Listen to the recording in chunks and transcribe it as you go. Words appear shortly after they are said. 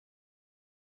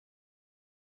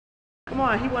Come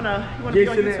on, he wanna be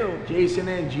on YouTube. Jason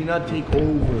and Gina take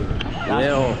over.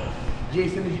 Yeah.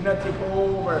 Jason and Gina take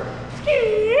over.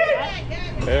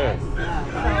 Yeah.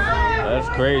 That's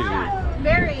crazy.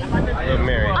 Mary. Yeah,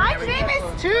 Mary. I'm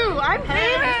famous too. I'm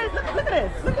famous. Look at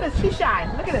this. Look at this. She shy.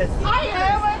 Look at this. I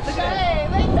am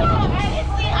ashamed. Like, no,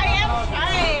 honestly, I am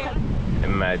ashamed.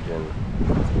 Imagine.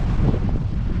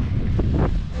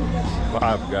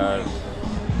 Vibe, guys.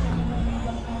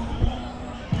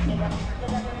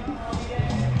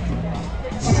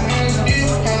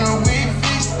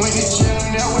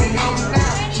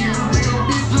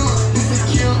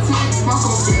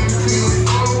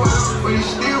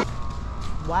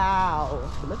 Wow.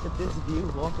 Look at this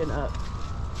view walking up.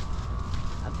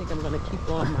 I think I'm gonna keep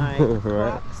on my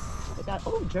Crocs. They got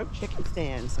jerk chicken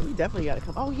stand. So we definitely gotta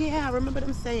come. Oh yeah, I remember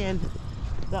them saying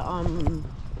the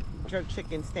jerk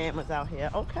chicken stand was out here.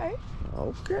 Okay.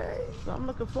 Okay. So I'm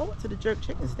looking forward to the jerk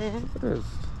chicken stand. Look at this.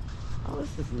 Oh,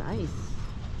 this is nice.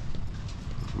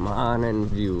 Morning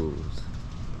views.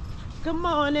 Good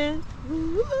morning.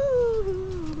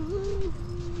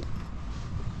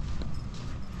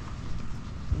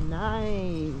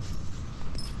 Nice.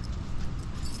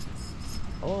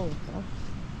 Oh,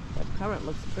 that current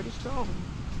looks pretty strong.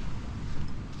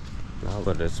 No,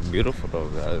 but it's beautiful though,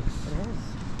 guys. It is.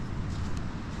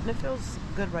 And it feels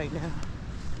good right now.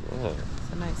 Yeah.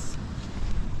 It's a nice,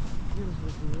 beautiful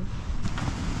view.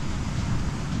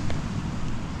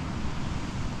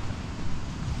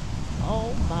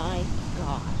 Oh my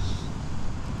gosh.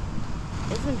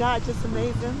 Isn't God just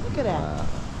amazing? Look at that. Wow.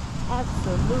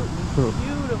 Absolutely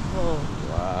beautiful.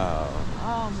 Wow.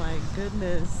 Oh my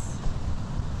goodness.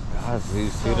 Guys, do you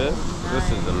see So this? nice.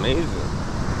 This is amazing.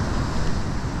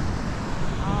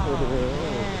 Oh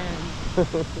man.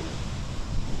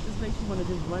 This makes you want to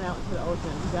just run out into the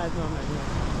ocean. You guys know I'm not doing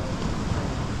that.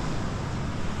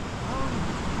 Oh,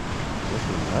 This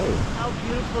is nice. how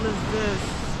beautiful is this?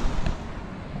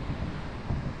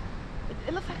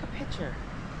 It looks like a picture.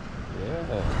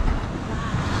 Yeah.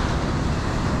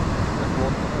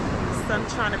 The sun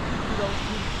trying to peek through those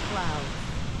beautiful clouds.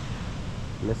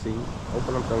 Missy,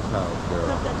 open up those clouds, Open girl.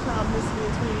 up that cloud, Miss Me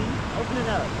and Tweety. Open it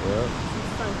up. Yeah. Some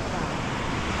sun cloud.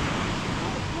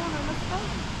 Oh, come on, let's go.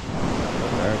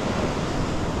 Okay.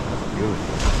 That's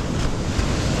beautiful.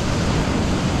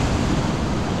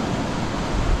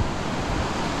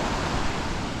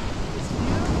 It's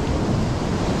beautiful.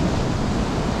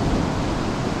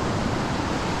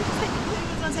 You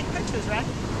was gonna take pictures, right?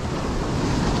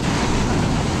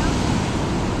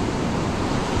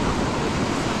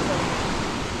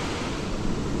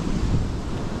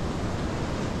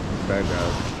 Okay,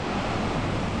 guys.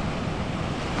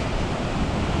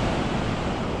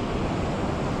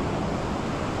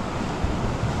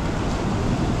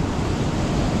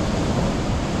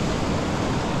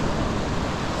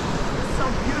 It's so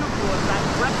beautiful. It's like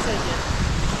breathtaking.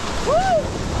 Woo!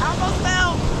 I almost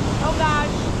fell. Oh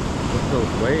gosh. Look at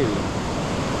those waves.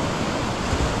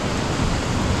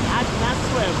 I did not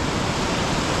swim.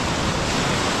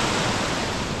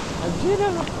 Gina.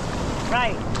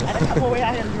 Right. I had a couple way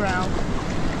out here to drown.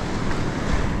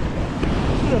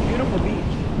 This is a beautiful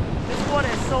beach. This water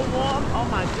is so warm. Oh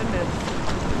my goodness.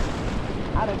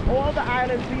 Out of all the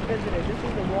islands we visited, this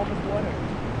is the warmest water.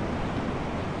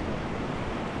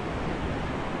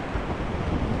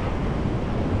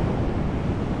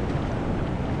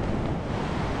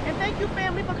 And thank you,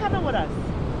 family, for coming with us.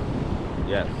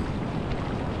 Yes.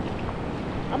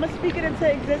 I'm gonna speak it into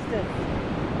existence.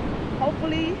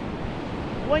 Hopefully,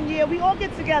 one year we all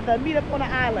get together, meet up on an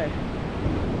island.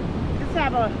 Just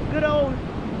have a good old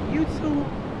YouTube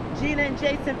Gina and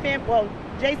Jason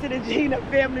Jason and Gina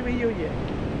family reunion.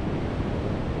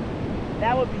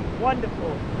 That would be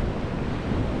wonderful.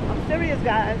 I'm serious,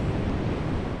 guys.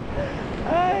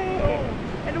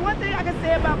 And the one thing I can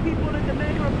say about people in the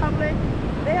Dominican Republic,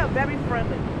 they are very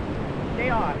friendly. They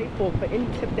are grateful for any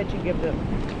tip that you give them.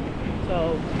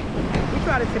 So we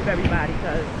try to tip everybody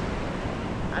because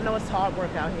I know it's hard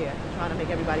work out here, trying to make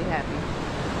everybody happy.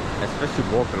 Especially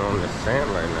walking on the sand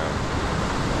right now.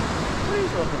 What are you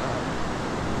talking about?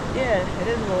 Yeah, it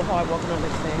is a little hard walking on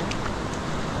this sand.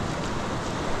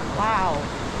 Wow.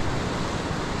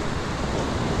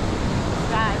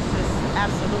 Sky is just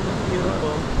absolutely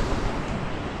beautiful.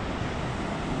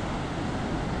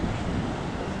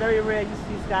 It's very rare you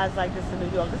see skies like this in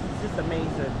New York. This is just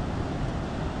amazing.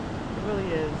 It really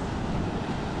is.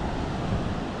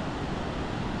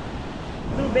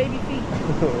 Little baby feet.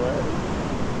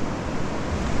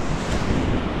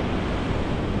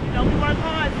 You know, we work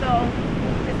hard, so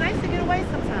it's nice to get away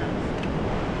sometimes.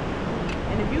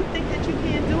 And if you think that you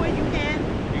can't do it, you can.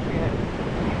 You can.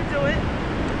 You can do it.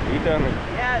 You done it.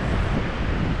 Yes.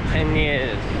 10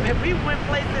 years. And we went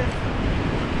places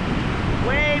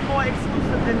way more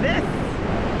exclusive than this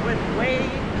with way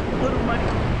little money.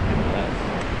 Yes.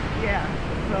 Yeah,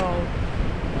 so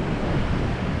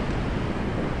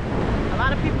a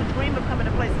lot of people dream of coming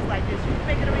to places like this. You can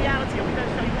make it a reality and we're going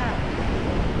to show you how.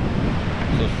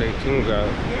 So stay tuned,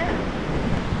 guys. Yeah.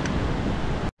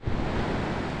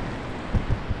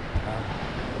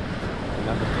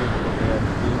 Another beautiful day at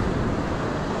the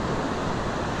beach.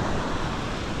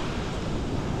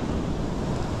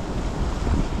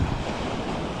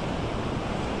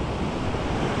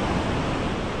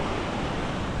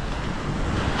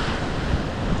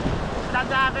 Should I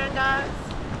dive in, guys?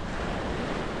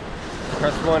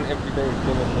 Press 1 if you think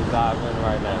Gina should dive in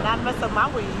right now. Not mess up my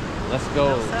weed. Let's go.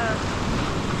 No, sir.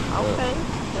 Okay.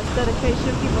 That's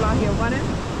dedication. People out here running.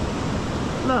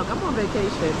 Look, I'm on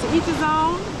vacation. To each his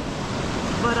own.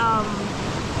 But I'm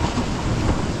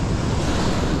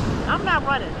not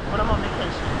running when I'm on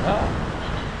vacation. Oh.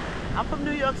 I'm from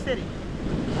New York City.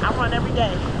 I run every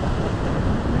day.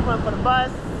 We run for the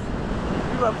bus.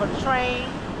 We run for the train.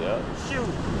 Yeah. Shoot.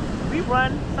 We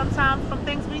run sometimes from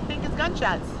things we think is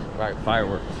gunshots. Right,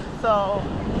 fireworks. So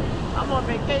I'm on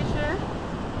vacation.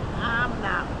 I'm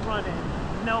not running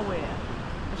nowhere.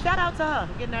 But shout out to her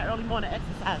getting that early morning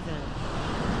exercise in.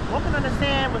 Walking on the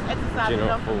sand was exercise Gina,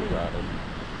 enough for fool, me. got it.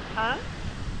 Huh?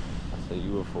 I said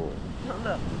you a fool.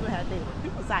 Look, you had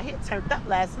people was out here turned up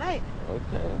last night.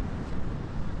 Okay.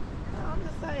 No, I'm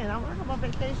just saying, I'm on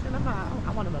vacation.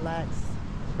 I want to relax.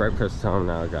 Breakfast time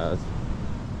now, guys.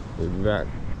 We'll be back.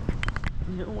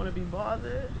 You don't want to be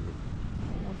bothered.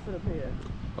 I'll sit up here.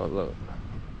 Oh, look.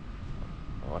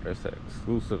 Oh, there's an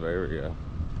exclusive area.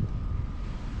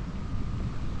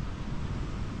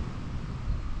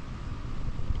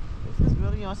 This is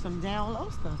really on some down low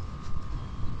stuff.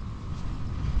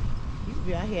 You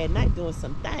be out here at night doing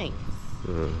some things.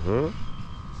 Mm-hmm.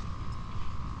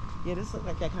 Yeah, this looks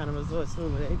like that kind of resort too,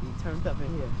 where they be turned up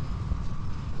in here.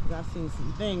 'Cause I've seen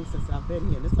some things since I've been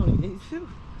here. This only day 2.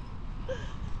 I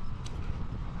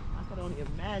could only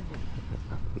imagine.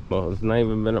 Well, it's not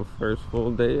even been a first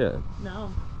full day yet.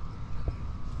 No,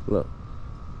 Look.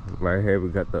 Right here we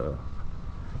got the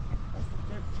that's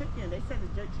the jerk chicken. They said the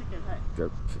jerk chicken hut.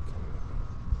 jerk chicken.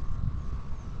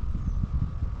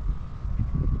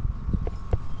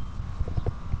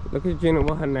 Look at Gina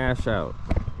with her Nash out.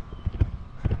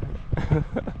 My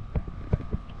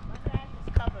bag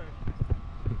is covered.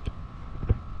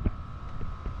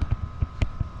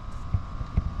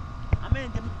 I'm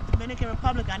in the Dominican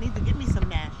Republic. I need to get me some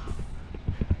Nash.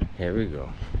 Here we go.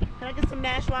 Can I get some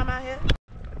Nash while I'm out here?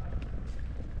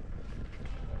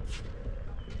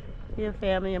 Here,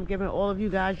 family, I'm giving all of you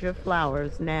guys your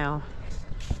flowers now.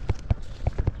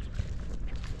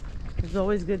 It's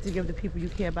always good to give the people you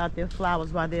care about their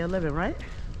flowers while they're living, right?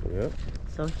 Yep.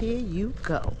 So here you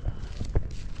go.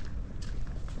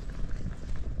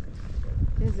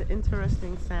 There's an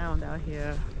interesting sound out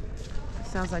here. It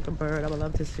sounds like a bird. I would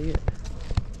love to see it.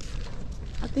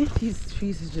 I think these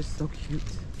trees is just so cute.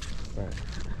 Right.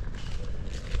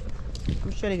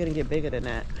 I'm sure they're gonna get bigger than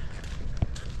that,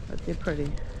 but they're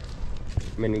pretty.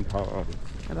 Mini palms.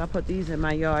 If I put these in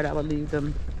my yard, I would leave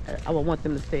them. I would want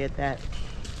them to stay at that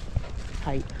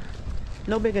height.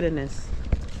 No bigger than this.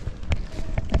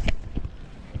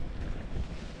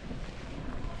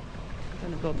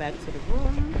 I'm gonna go back to the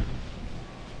room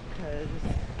because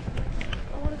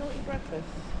I want to go eat breakfast.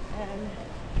 And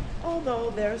although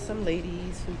there are some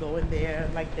ladies who go in there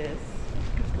like this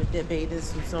with their bathing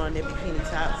suits on, their bikini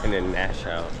tops, And then Nash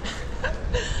out.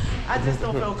 I just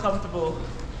don't feel comfortable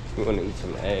You want to eat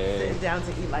some eggs? sitting down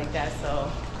to eat like that.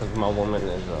 So, Because my woman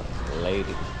is a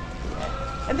lady.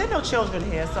 and there are no children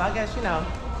here, so I guess, you know,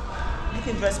 you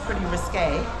can dress pretty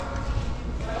risque.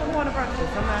 I'm going to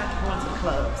breakfast. I'm not going to the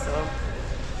club, so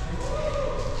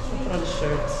I'll put on the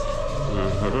shirts.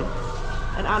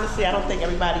 Mm-hmm. And honestly, I don't think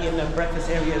everybody in the breakfast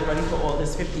area is ready for all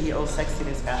this 50-year-old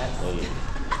sexiness, guys.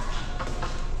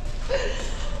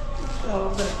 So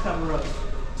I'm gonna cover up.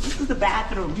 This is the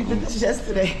bathroom. You did this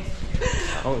yesterday.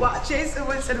 Oh. Well, Jason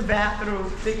went to the bathroom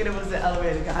thinking it was the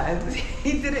elevator, guys.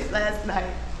 He did it last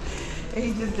night. And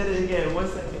he just did it again. 1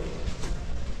 second.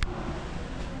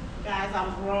 Guys, I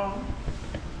was wrong.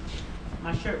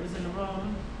 My shirt was in the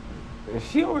room.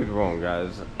 She always wrong,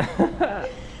 guys.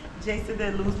 Jason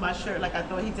didn't lose my shirt like I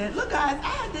thought he did. Look, guys, I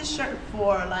had this shirt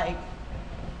for like,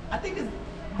 I think it's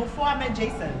before I met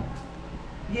Jason.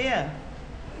 Yeah.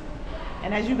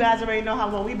 And as you guys already know how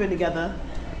long we've been together.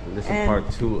 This is And-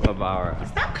 part 2 of our...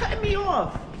 Stop cutting me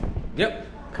off. Yep.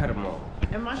 Cut them off.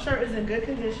 And my shirt is in good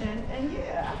condition. And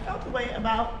yeah, I felt the way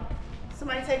about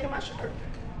somebody taking my shirt.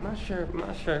 My shirt.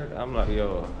 I'm like,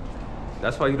 yo.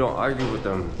 That's why you don't argue with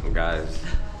them, guys.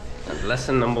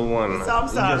 Lesson number one. So I'm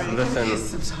sorry. Just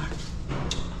listen. I'm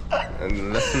sorry.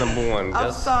 And lesson number one.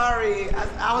 I'm sorry.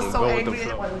 I was so go with the angry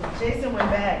flow. when Jason went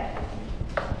back.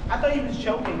 I thought he was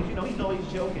joking, 'cause you know he's always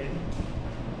joking.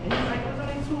 And he's like, there was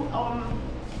only two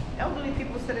elderly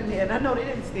people sitting there, and I know they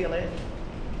didn't steal it.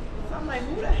 So I'm like,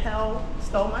 who the hell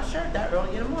stole my shirt that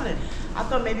early in the morning? I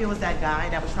thought maybe it was that guy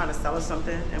that was trying to sell us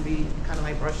something, and we kind of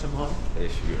like brushed him off.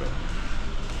 Issue.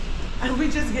 And we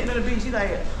just getting to the beach, he's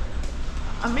like,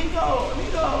 amigo.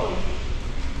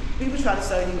 We was trying to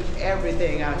sell you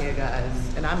everything out here,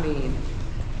 guys. And I mean,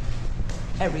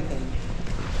 everything.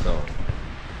 So,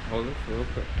 hold it real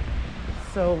quick.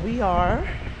 So we are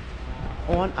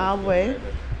on our way.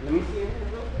 Let me see it.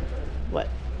 What?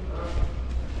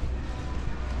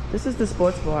 This is the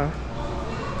sports bar.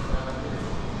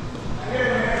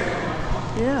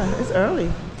 Yeah, it's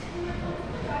early.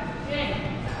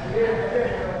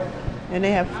 And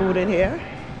they have food in here.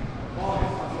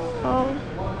 Oh,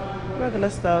 regular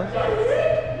stuff.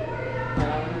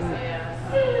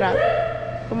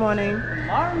 Good morning. Good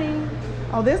morning.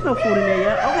 Oh, there's no food in there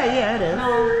yet. Okay, yeah, it is.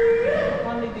 No,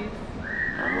 only this.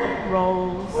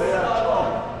 Rolls.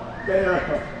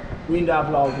 We in that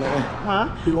vlog, man.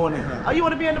 Huh? We going in here. Oh, you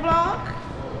want to be in the vlog?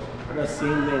 The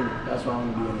same thing. That's why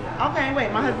I'm gonna be in there. Okay,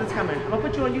 wait, my husband's coming. I'm gonna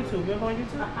put you on YouTube. You wanna go on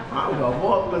YouTube? I don't know.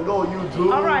 What? Let's go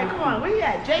YouTube. All right, come on. Where you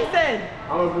at? Jason.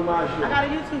 I'm gonna do my shit. I got a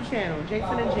YouTube channel,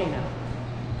 Jason and Gina.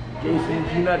 Jason and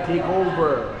Gina take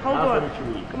over. Hold That's on. what it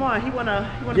should be. Come on, he wanna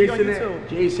be on YouTube.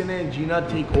 Jason and Gina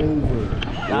take over.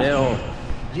 Yeah.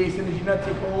 Jason and Gina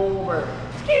take over.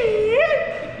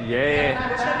 Yeah.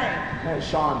 What's your name? Hey,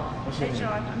 Sean. What's your Hey, name?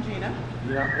 Sean. I'm Gina.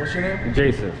 Gina. What's your name?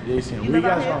 Jason. Jason. You Where you live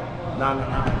out guys here? from?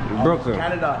 Nah. Brooklyn.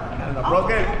 Canada. Oh,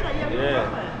 Brooklyn. okay, yeah.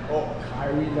 Yeah. Oh,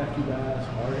 Kyrie left you guys.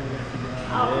 Harden left you guys.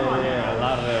 Oh, come on. Yeah, a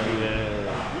lot of them. Yeah.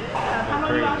 Yeah, how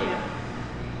long you out here?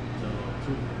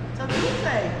 So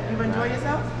Tuesday. You enjoy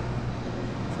yourself?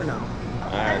 For now. All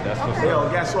right, that's what's Yo,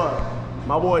 up. guess what?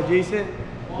 My boy Jason,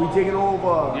 we taking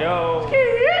over. Yo.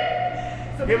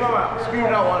 Give him a scream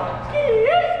that one.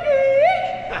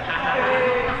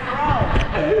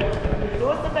 Do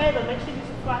us a favor. Make sure you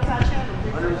subscribe to our channel.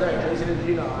 100%. Jason and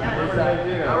Gina. All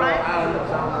right. All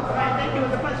right. Thank you. It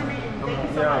was a pleasure meeting you. Thank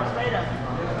you so much. Later.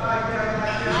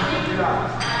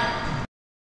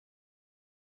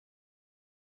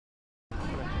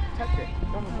 Touch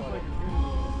it.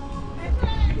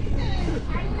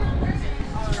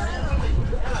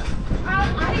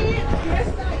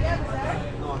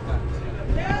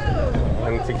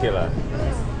 And tequila.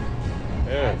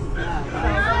 Yeah.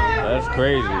 That's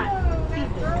crazy.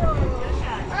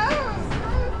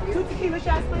 2 tequila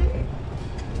shots, please.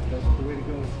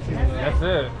 That's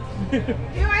it. You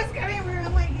guys got it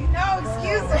really, no,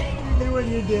 excuse me. They were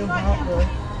in your damn mouth,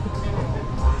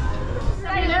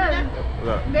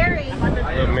 Look. Mary.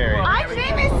 Look, Mary. I'm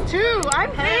famous too.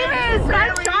 I'm famous.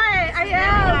 I'm shy. I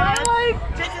am. I'm like,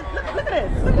 Look at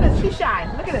this. Look at this. She's shy.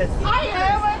 Look at this. I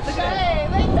am shy.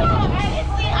 Like, no,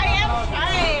 honestly, I am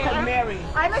shy. Mary.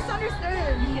 I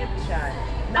misunderstood. You can't be shy.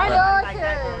 I know Not I like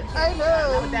that, can. girl. I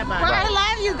know. Not with that But body. I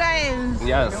love you guys.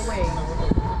 Yes. No way.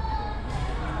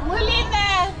 Muy linda.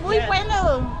 Muy Yes. bueno.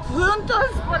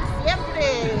 Juntos por siempre.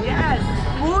 Yes.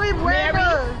 Muy bueno.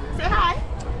 Mary. Say hi.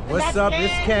 What's up?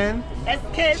 It's Ken. That's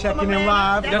Ken. Checking in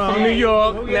live That's from New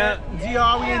York. Now,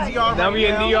 DR, we in DR. now we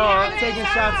in New York. Taking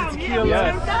shots of tequila.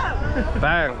 Yes.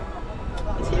 Bang.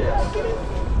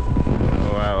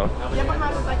 Wow. Yeah,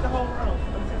 behind us like the whole world.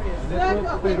 I'm serious.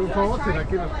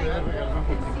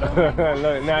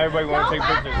 Look, now everybody want to take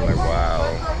pictures. Like, wow,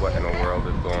 what in the world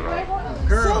is going on?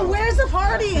 So where's the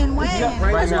party and when?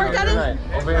 Right Because now, we're getting, tonight,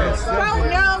 over here. bro,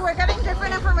 no, we're getting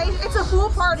different information. It's a pool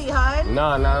party, hun.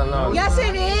 No. Yes,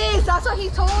 it is. That's what he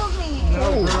told me. No,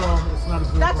 girl, it's not a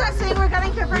good That's what I'm saying. We're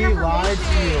getting different He lied to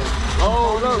you. information.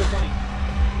 Oh, look.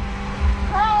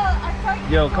 Bro, I thought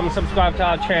you. Yo, come subscribe to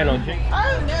our channel. Oh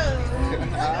no.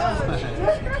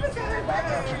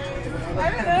 I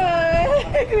don't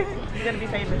know. You're gonna be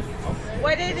famous.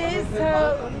 What it is,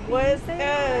 what's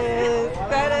better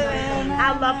than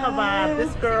I love her vibe.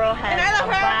 This girl has And I love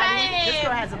a her body. vibe. This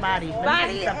girl has a body. Let me tell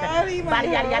you something. Body, Body, my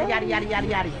yada,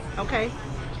 yada. Okay?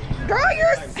 Girl,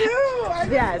 you're Sue.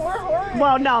 I'm Yes. more horny.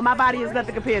 Well, no, my body is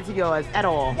nothing compared to yours at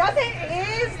all. Yes, it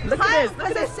is. Look at this, look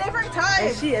Because at it's different And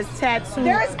types. she is tattooed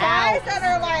There's guys out. that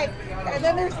are like, and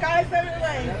then there's guys that are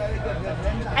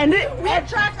like, And, we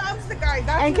attract opposite guys.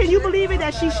 That's and for can you sure. believe it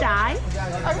that she's shy?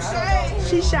 I'm shy.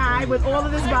 She's shy with all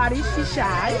of this body. She's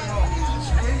shy.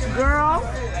 Girl,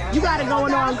 you got it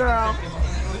going on, girl.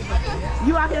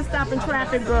 You out here stopping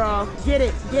traffic, girl. Get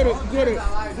it, get it, get it.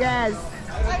 Yes.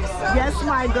 Yes,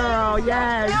 my girl.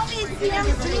 Yes.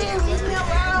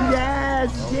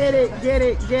 Yes. Get it, get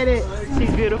it, get it.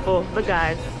 She's beautiful. Look,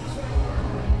 guys.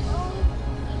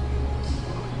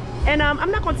 And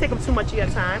I'm not going to take up too much of your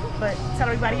time, but tell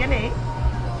everybody your name.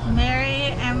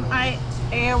 Mary,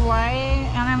 M-I-A-Y,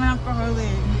 and I'm an alcoholic.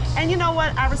 And you know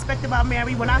what I respect about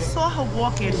Mary? When I saw her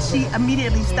walking, she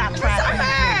immediately stopped traffic.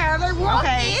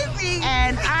 Okay.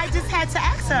 And I just had to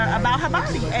ask her about her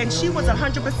body. And she was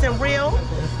 100% real.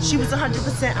 She was 100%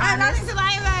 I have honest. nothing to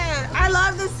lie about it. I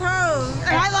love this home.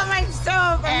 And I love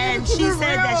myself. And she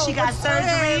said that she got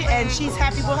surgery and she's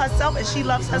happy with herself and she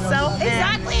loves herself.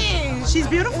 Exactly. She's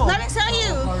beautiful. Let me tell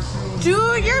you,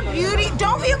 do your beauty.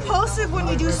 Don't be impulsive when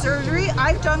you do surgery.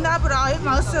 I've done that, but I'm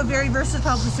also a very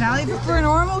versatile personality. But for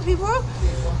normal people,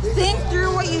 think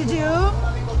through what you do.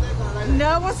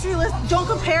 Know what's realistic. Don't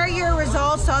compare your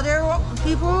results to other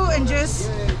people and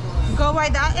just go by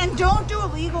that. And don't do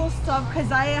illegal stuff,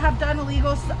 because I have done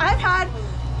illegal stuff. I've had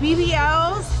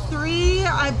BBLs, 3.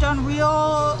 I've done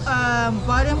real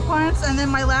butt implants, and then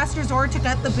my last resort to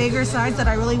get the bigger size that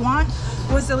I really want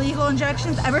was illegal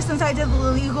injections. Ever since I did the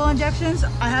illegal injections,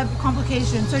 I have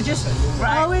complications. So just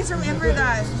always remember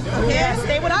that. Okay? Yeah,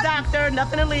 stay with a doctor,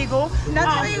 nothing illegal.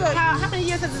 Nothing illegal. How many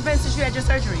years has it been since you had your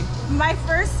surgery? My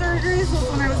first surgeries was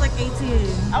when I was like 18.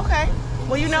 Okay.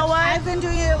 Well, you know what? I've been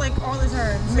doing it like all the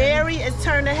time. So. Mary is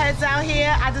turning heads out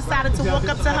here. I decided to walk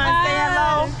up to her and say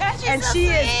hello. And she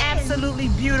is absolutely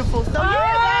beautiful. So yeah,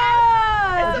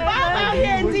 guys, it's a vibe out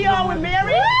here in DR with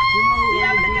Mary. We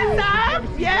having a good time?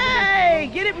 Yay!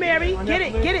 Get it, Mary. Get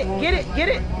it, get it, get it, get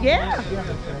it. Yeah.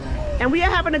 And we are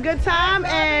having a good time,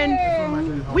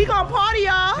 and we gonna party,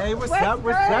 y'all. Hey, what's up?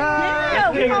 What's up?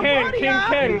 Yeah, we gonna party, y'all.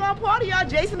 Ken. We gonna party, y'all.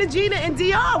 Jason and Gina and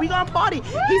DR. We gonna party.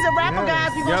 He's a rapper,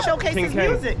 guys. We gonna showcase his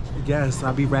music. Yes,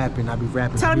 I'll be rapping.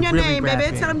 Tell him your name,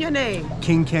 baby. Tell him your name.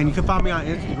 King Ken. You can find me on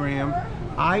Instagram.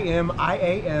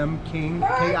 IAM King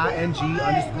KING_KEN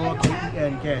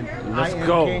Ken. Let's I am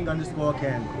go.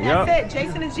 King_Ken. Yep. That's it.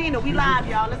 Jason and Gina. We live,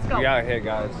 y'all. Let's go. We out here,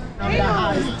 guys.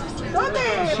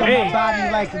 Show my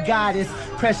body like a goddess.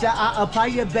 Pressure I apply,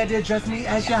 you better address me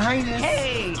as your highness.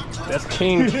 Hey. That's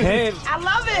King Ken. I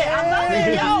love it. I love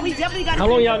it. Yo, we definitely got to How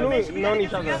long y'all known each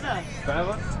together. other?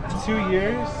 Forever? 2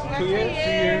 years. 2 years?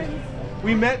 2 years.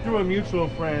 We met through a mutual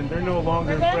friend. They're no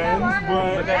longer friends,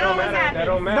 But but that don't matter. That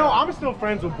don't matter. no, I'm still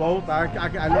friends with both. I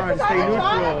know how to stay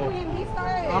neutral.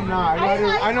 I'm not.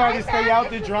 I know how to stay out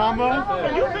the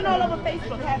drama. You've been all over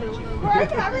Facebook, haven't you?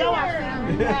 No,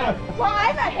 I've Well,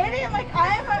 I'm a hidden, like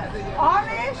I'm a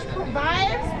Amish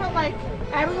vibes, but like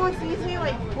everyone sees me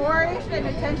like boorish and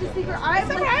attention seeker. I'm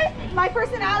like, my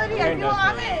personality, I feel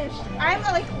Amish. I'm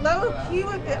like low key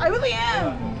with it. I really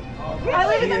am. I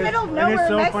live in the middle of And nowhere, it's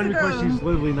so Mexico. funny because she's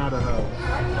literally not a hoe.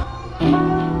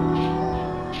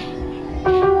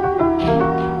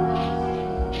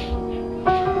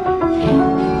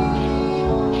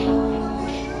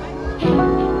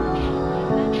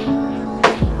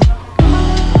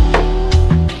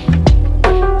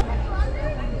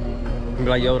 Be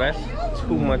like, yo, that's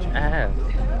too much ass.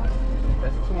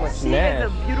 That's too much She nash.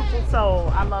 is a beautiful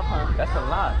soul. I love her. That's a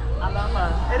lot. I love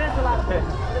her. It is a lot of fun.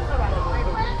 It's all right.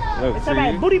 Look, It's see? all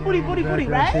right. Booty, booty, booty, booty,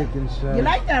 right? You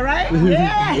like that, right?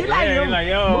 Yeah, he like Yeah, yo. he like,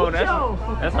 yo, Mucho.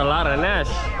 that's a lot of nash.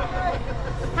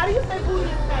 How do you say booty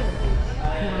in Spanish?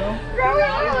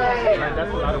 Like,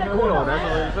 that's a lot of culo. That's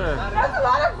what he said. That's a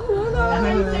lot of cool though. That's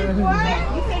how you say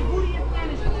what? You say booty in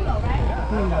Spanish, culo, right?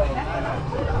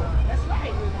 That's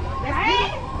right.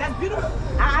 That's beautiful.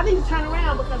 I need to turn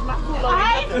around because my culo.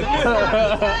 I've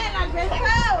been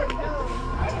proud.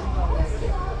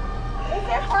 Is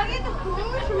there party at the pool?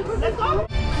 Let's go.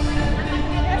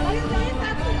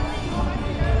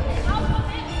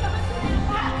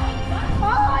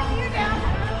 Following you down.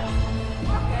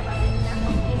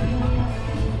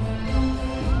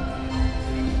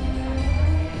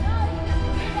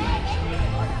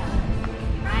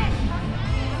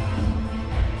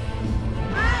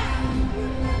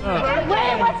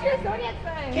 Wait, what's your zodiac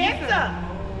sign? Cancer.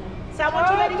 So I want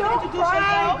you ladies to introduce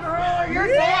yourself. Girl, you're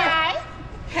dead.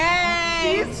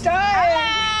 Hey. She's done.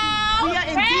 We are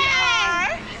in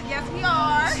DR. Yes, we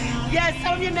are. Yes,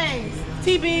 tell them your names.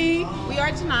 TB. We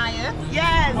are Janaya.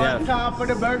 Yes. Yes. Time for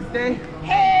the birthday.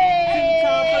 Hey.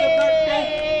 Time for the birthday.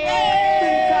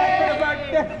 Time for the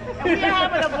birthday. And we are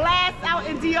having a blast out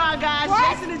in DR, guys.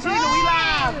 Jason and Gina, we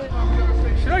live.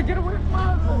 Should I get away from her?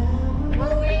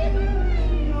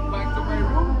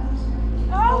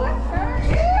 Oh, it's her.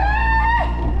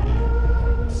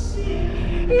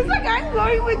 He's like, I'm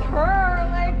going with her.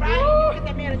 Like, Right? woo. Get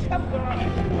that man a tough girl.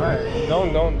 Right.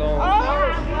 Don't. Oh, wow.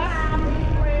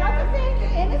 That's the thing. The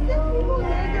innocent people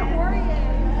here, they're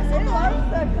warriors. I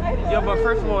love them. Yo, but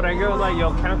first of all, that girl like,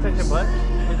 yo, can I touch your butt?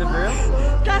 Is it real?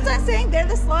 That's what I'm saying. They're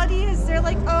the sluttiest. They're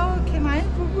like, oh, can I?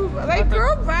 Like,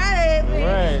 girl, butt.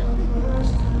 Right.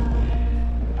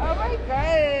 Oh my god,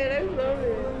 I love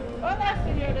it. Hola,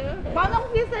 señora. ¿Cuándo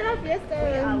empieza la fiesta?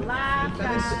 A lot.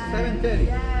 7:30.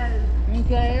 Yes.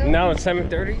 Okay. Now it's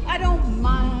 7:30. I don't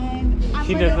mind. I'm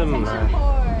She a little doesn't attention mind.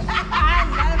 whore.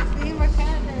 I love being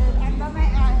recorded. I love my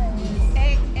eyes.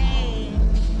 Hey.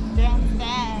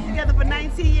 Damn. Together for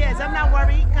 19 years. I'm not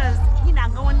worried because he's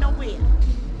not going nowhere.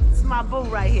 It's my boo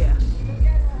right here.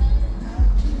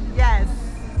 Yes.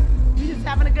 We just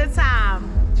having a good time.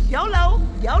 YOLO.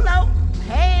 YOLO.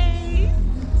 Hey.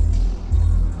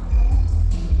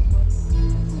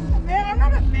 Man, I'm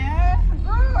not a man.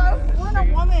 Girl, I was born a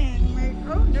woman. Like,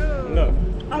 oh no. Look.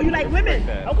 Oh, you like women?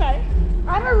 that. Okay.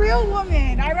 I'm a real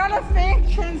woman. I'm not a fake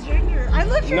transgender. I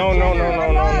look transgender. No. I'm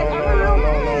a real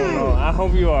woman. I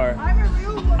hope you are. I'm a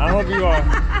real woman. I hope you are.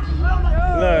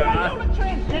 Look, You look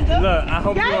transgender. Look, I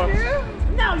hope you Yeah, are. I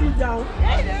do. No, you don't.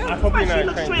 I do. I hope But you're she not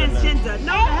looks transgender. transgender.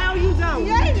 No, the hell you don't.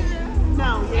 Yeah, I do.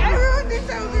 No, yeah. Everyone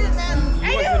thinks I'm a good man.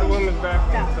 You went to the I do. women's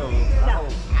bathroom, so No.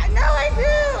 I know I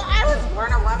do. I was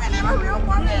born a woman. I'm a real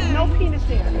woman. No penis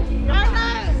there. I'm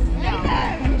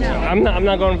not. No. I'm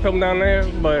not going to film down there,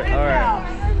 but all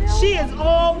right. No. She is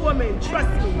all woman. Trust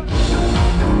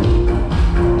me.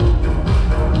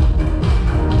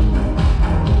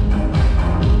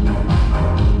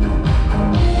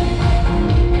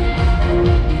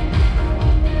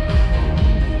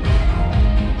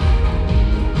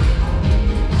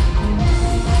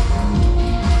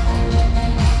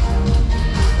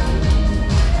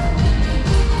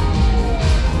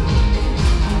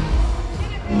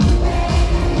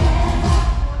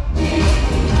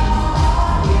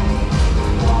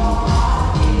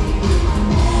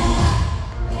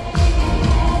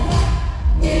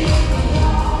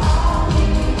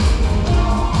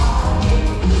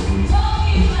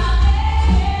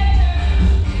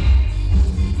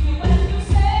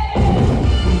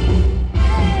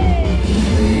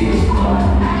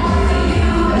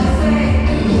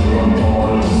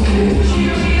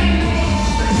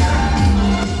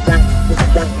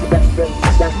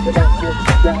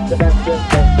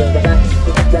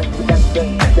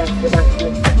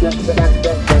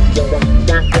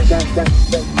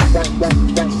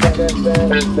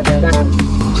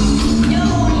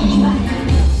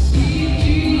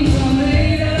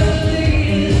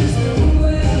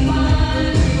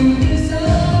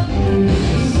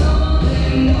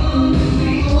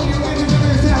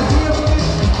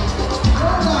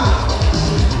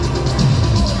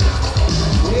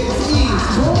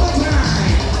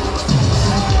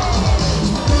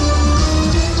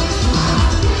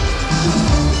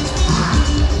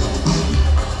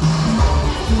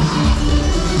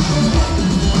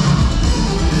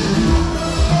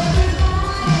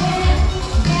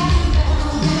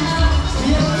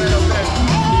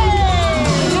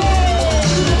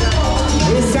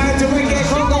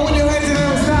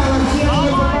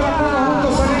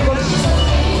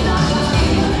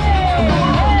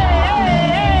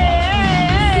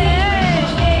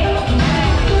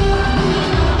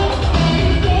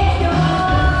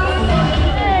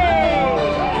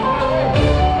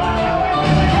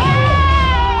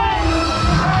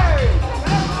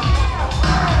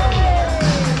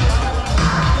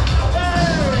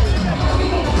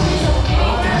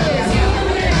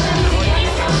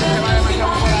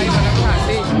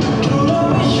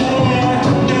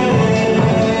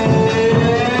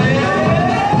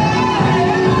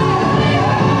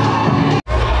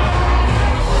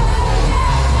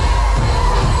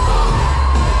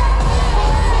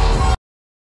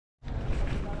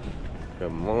 Good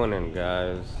morning,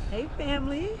 guys. Hey,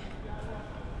 family.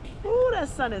 Ooh, that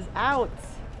sun is out.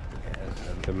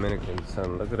 Dominican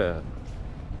sun, look at that.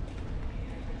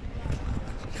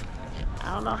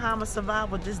 I don't know how I'm gonna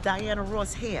survive with this Diana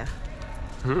Ross hair,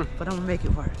 Hmm. but I'm gonna make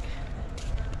it work.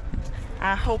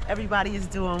 I hope everybody is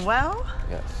doing well.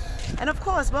 Yes. And of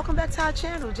course, welcome back to our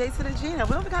channel, Jason and Gina.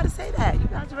 We don't gotta say that. You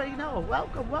guys already know.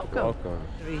 Welcome, welcome. Welcome.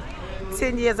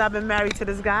 10 years I've been married to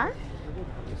this guy.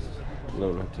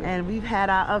 Lunatic. And we've had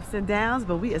our ups and downs,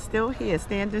 but we are still here,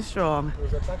 standing strong.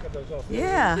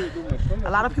 Yeah. A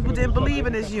lot of people didn't believe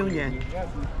in this union.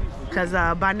 Because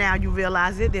by now you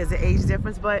realize it, there's an age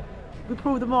difference, but we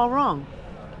proved them all wrong.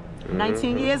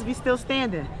 19 years, we still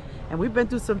standing. And we've been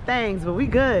through some things, but we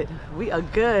good. We are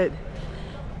good.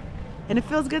 And it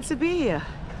feels good to be here.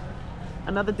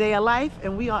 Another day of life,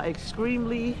 and we are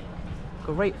extremely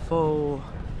grateful.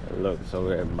 Look, so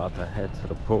we're about to head to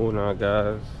the pool now,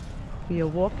 guys. We are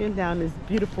walking down this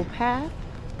beautiful path.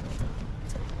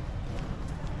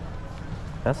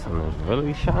 That sun is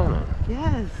really shining.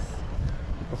 Yes.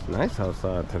 It's nice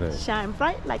outside today. Shine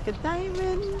bright like a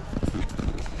diamond.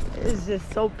 It's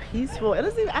just so peaceful. It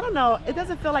doesn't even, I don't know, it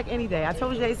doesn't feel like any day. I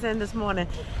told Jason this morning,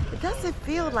 it doesn't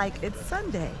feel like it's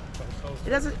Sunday. It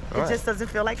just doesn't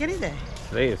feel like any day.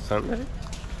 Today is Sunday?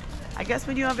 I guess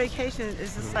when you're on vacation,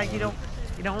 it's just like you don't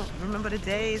remember the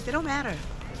days. They don't matter.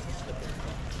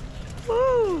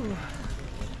 Woo!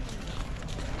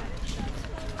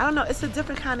 I don't know, it's a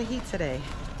different kind of heat today.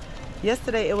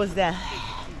 Yesterday it was that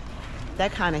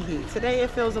kind of heat. Today it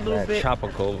feels a little bit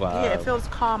tropical vibe. Yeah, it feels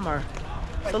calmer.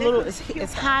 It's a little,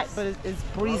 it's hot, but it's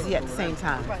breezy at the same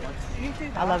time.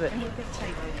 I love it.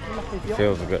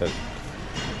 Feels good.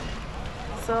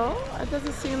 So it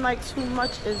doesn't seem like too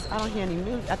much is. I don't hear any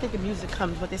music. I think the music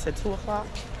comes. What they said, 2 o'clock.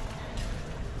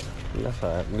 That's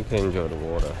all right. We can enjoy the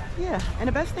water. Yeah, and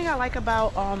the best thing I like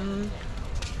about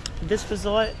this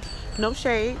resort, no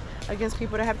shade against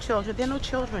people that have children. There are no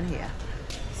children here,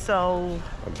 so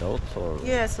Adults or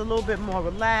yeah, it's a little bit more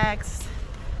relaxed.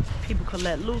 People could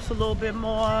let loose a little bit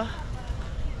more.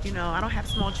 You know, I don't have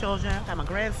small children. I got my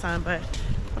grandson, but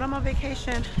when I'm on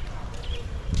vacation,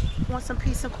 I want some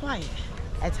peace and quiet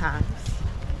at times.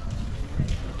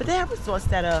 But they have resorts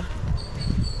that are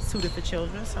suited for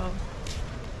children, so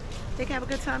they can have a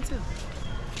good time too.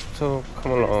 so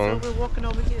come along. So we're walking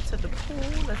over here to the pool.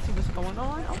 Let's see what's going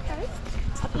on. Okay.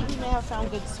 I think we may have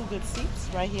found two good seats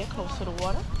right here close to the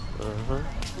water. Yeah.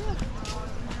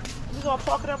 We're gonna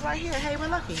park it up right here. Hey, we're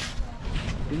lucky.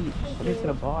 We're to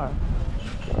the bar.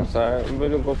 That's all right. We're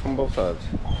gonna go from both sides.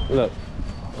 Look,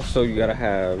 so you gotta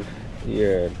have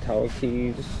your tower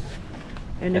keys.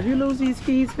 And if you lose these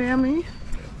keys, family,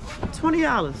 $20.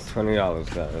 $20,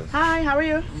 guys. Hi, how are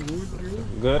you?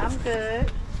 Good? I'm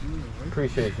good.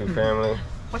 Appreciate you, family.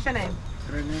 What's your name?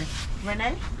 Renee.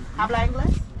 Renee? Habla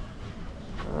inglés?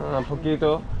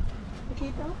 Poquito.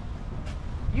 Poquito?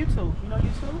 YouTube. You know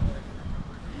YouTube?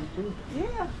 YouTube?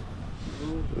 Yeah.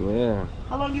 Yeah.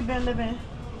 How long you been living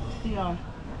DR?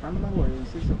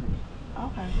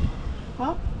 Okay.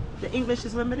 Well, the English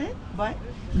is limited, but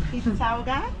he's a tower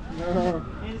guy.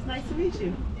 And it's nice to meet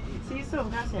you. See you soon.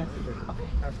 Gracias. Okay.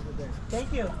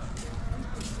 Thank you.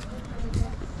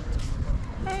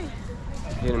 Hey.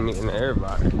 You're meeting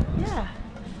everybody. Yeah.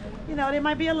 You know, there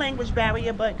might be a language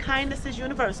barrier, but kindness is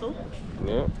universal.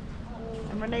 Yeah.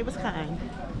 And Renee was kind.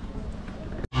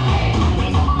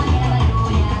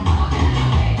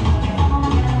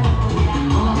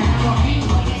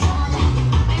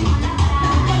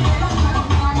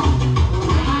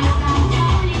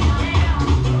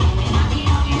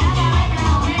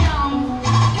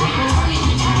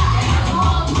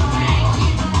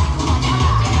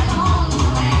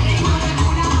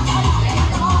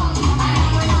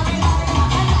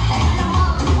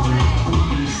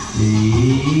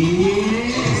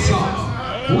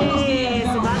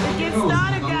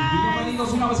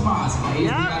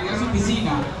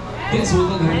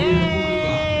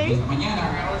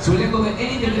 Sueldo de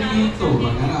entretenimiento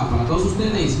para todos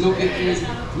ustedes lo que es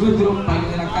nuestro baile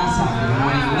de la casa.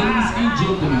 Ladies and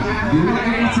gentlemen,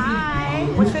 Hi,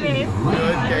 what's your name?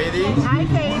 Katie. Hi,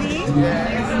 Katie.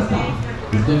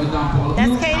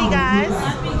 That's Katie, guys.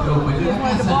 She's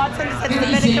one of the bartenders at the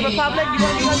Dominican Republic. You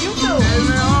want to be on YouTube?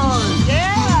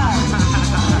 Yeah.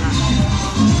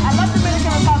 I love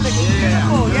Dominican Republic. It's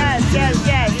beautiful. Yes, yes,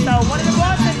 yes. So one of the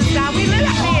bartenders now, we live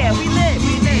here. We live.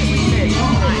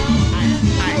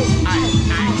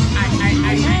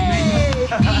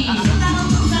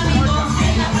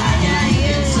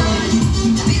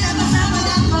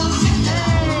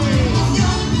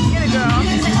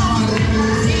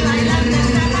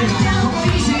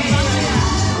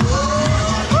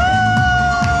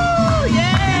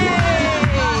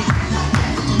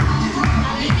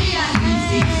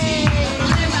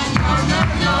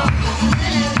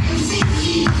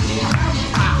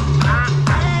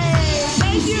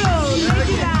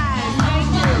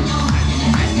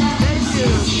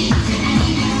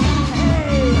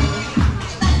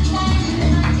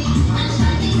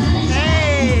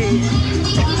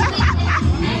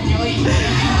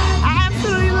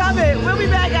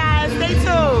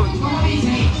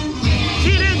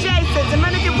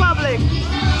 Dominican Republic,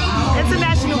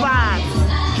 international vibes.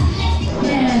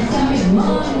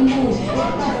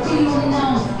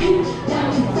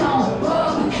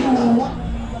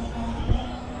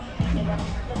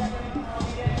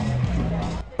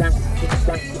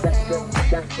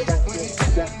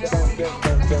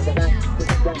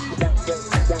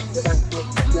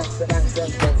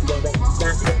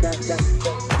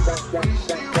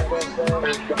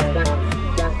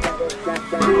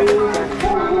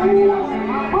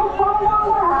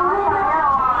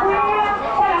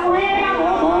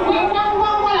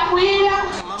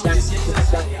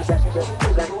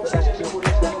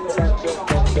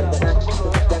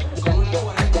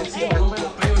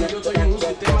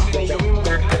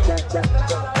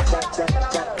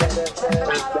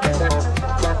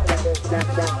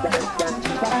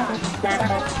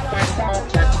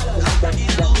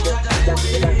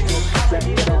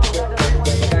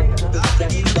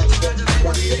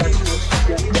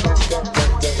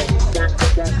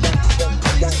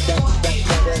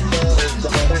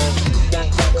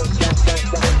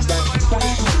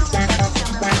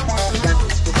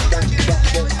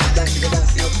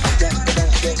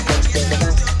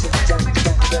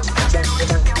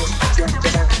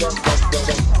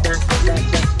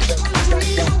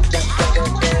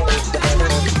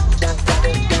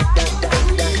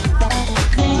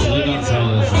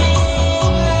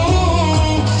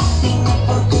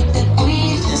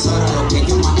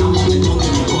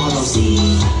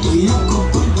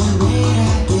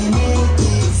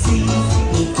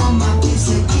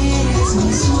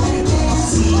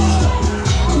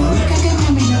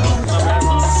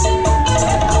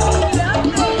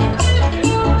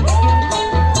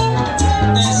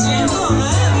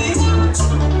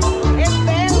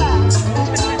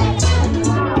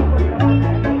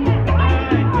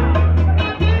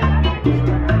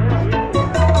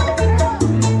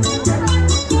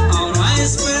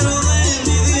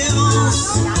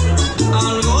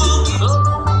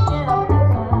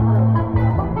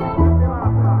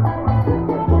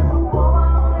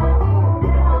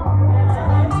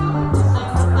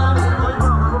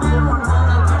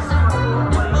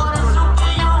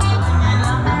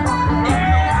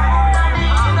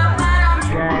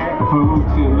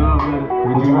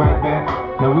 Would you like that?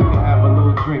 Now we can have a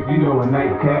little drink, you know, a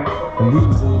nightcap. And we can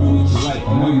do what you like. I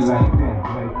know you like that.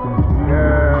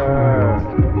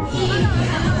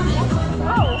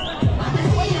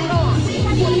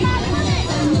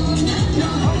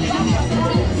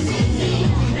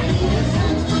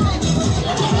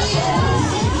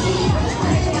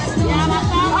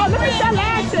 Oh, look at your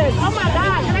lashes. Oh my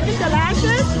God, can I get your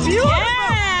lashes? Beautiful. Yeah.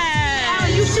 Oh,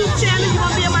 YouTube channel. You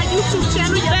want to be on my YouTube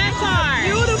channel? That part.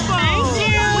 Beautiful. Thank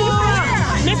you. Where you from?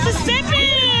 Mississippi.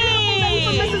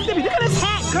 From Mississippi. Look at this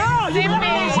hat, girl. You look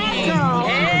at that hat, girl.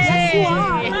 Hey. Yes, you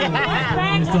are.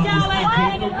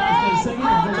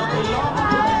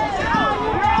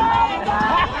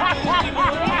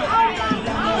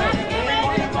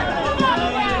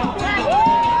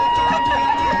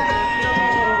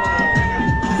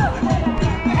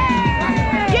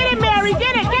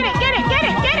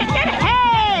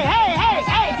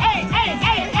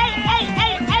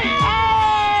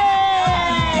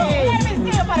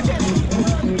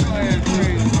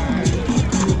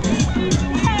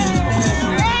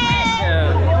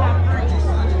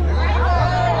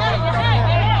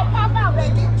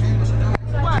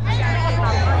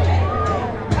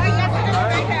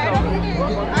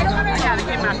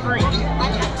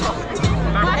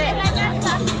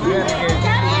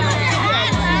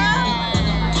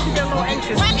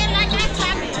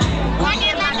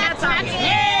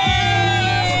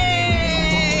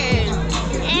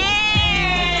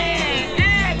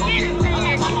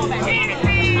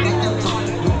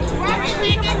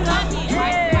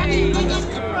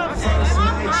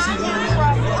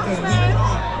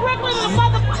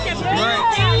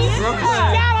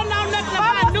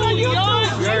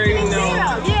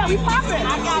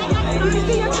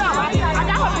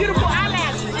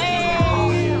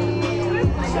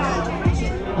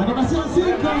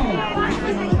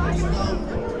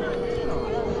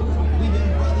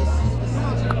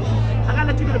 I gotta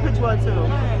let you get a picture of it too.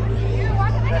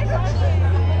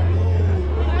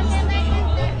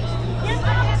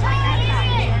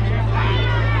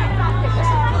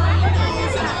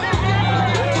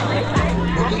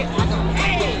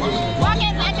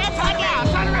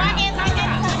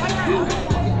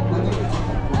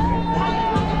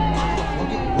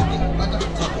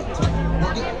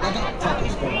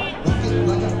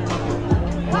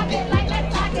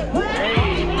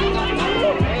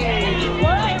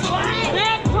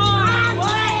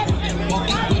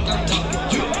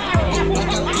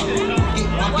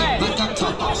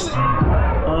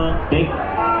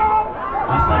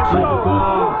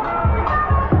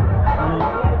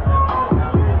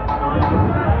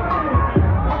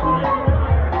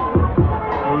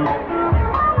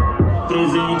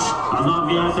 Presente, as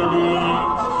novinhas ali,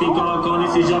 se colocando e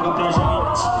se joga pra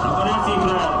gente. Agora é assim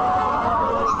pra ela.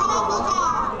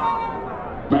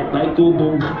 Vai com o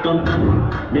bumbum,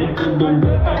 vem com o bumbum,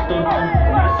 desce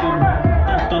o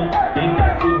bumbum, vem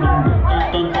desce o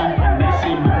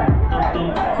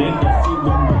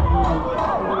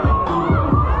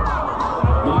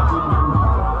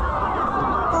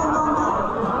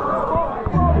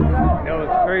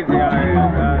crazy out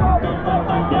here.